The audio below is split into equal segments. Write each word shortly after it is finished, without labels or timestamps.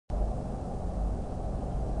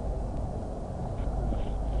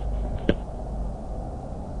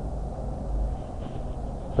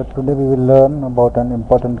So today we will learn about an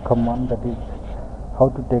important command, that is how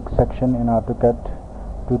to take section in AutoCAD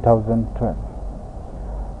 2012.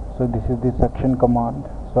 So this is the section command.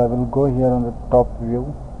 So I will go here on the top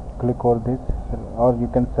view, click over this, or you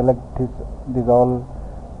can select these all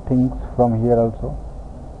things from here also,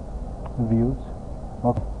 views.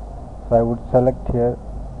 Okay, so I would select here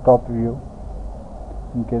top view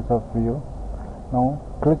in case of view. Now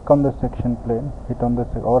click on the section plane, hit on the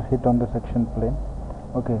section plane.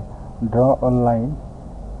 Okay, draw a line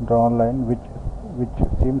which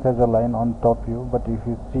seems as a line on top view, but if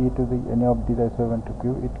you see to any of these isometric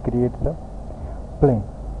view, it creates a plane.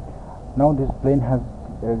 Now this plane has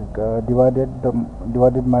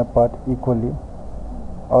divided my part equally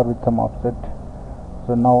or with some offset.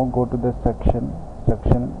 So now go to the section,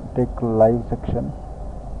 take live section,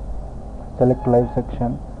 select live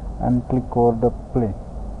section and click over the plane.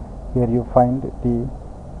 Here you find the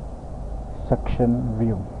section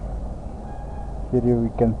view. Here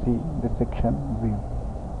you can see the section view.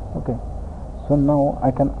 Okay, so now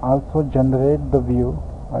I can also generate the view.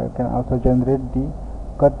 I can also generate the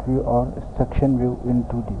cut view or section view in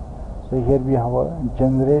 2D. So here we have a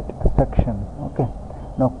generate section. Okay,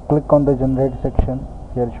 now click on the generate section.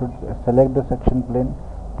 Here should select the section plane,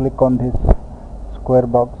 click on this square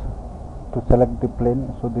box to select the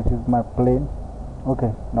plane. So this is my plane.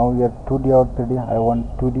 Okay, now here 2D or 3D, I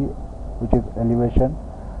want 2D, which is elevation.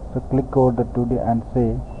 So click over the 2D and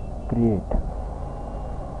say create.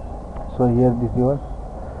 So here this is your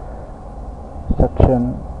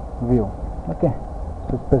section view. Okay,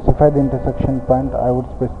 to specify the intersection point, I would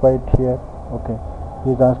specify it here. Okay,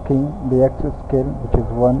 he is asking the X scale, which is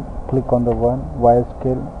 1, click on the 1, Y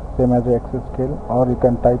scale same as the X scale, or you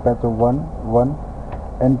can type as a 1,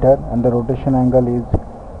 enter, and the rotation angle is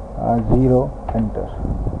 0, enter.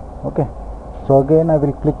 Okay, so again I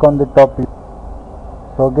will click on the top view.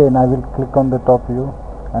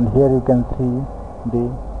 And here you can see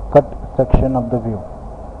the cut section of the view.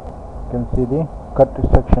 You can see the cut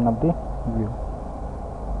section of the view.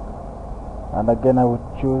 And again I will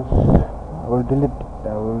delete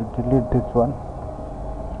this one,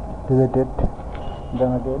 delete it.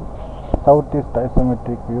 Then again southeast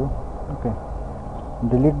isometric view. Okay,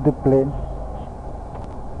 delete the plane,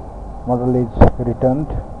 model is returned.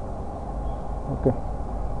 Okay,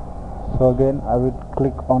 so again I will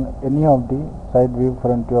click on any of the side view,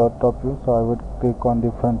 front view or top view. So I would click on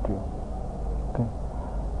the front view. Okay,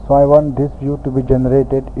 so I want this view to be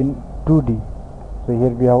generated in 2D. So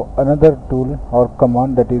here we have another tool or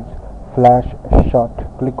command, that is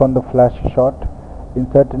Flatshot. Click on the Flatshot,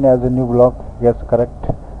 insert it as a new block, yes, correct,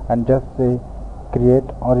 and just say create,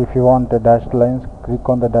 or if you want the dashed lines, click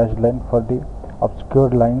on the dashed line for the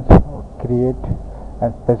obscured lines, create,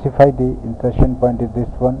 and specify the insertion point is this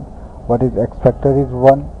one. What is X factor is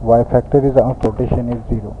 1, Y factor is out, rotation is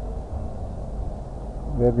 0.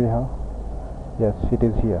 Where we have, yes, it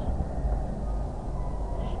is here.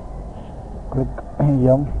 Click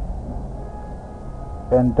M,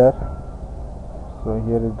 enter. So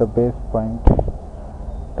here is the base point.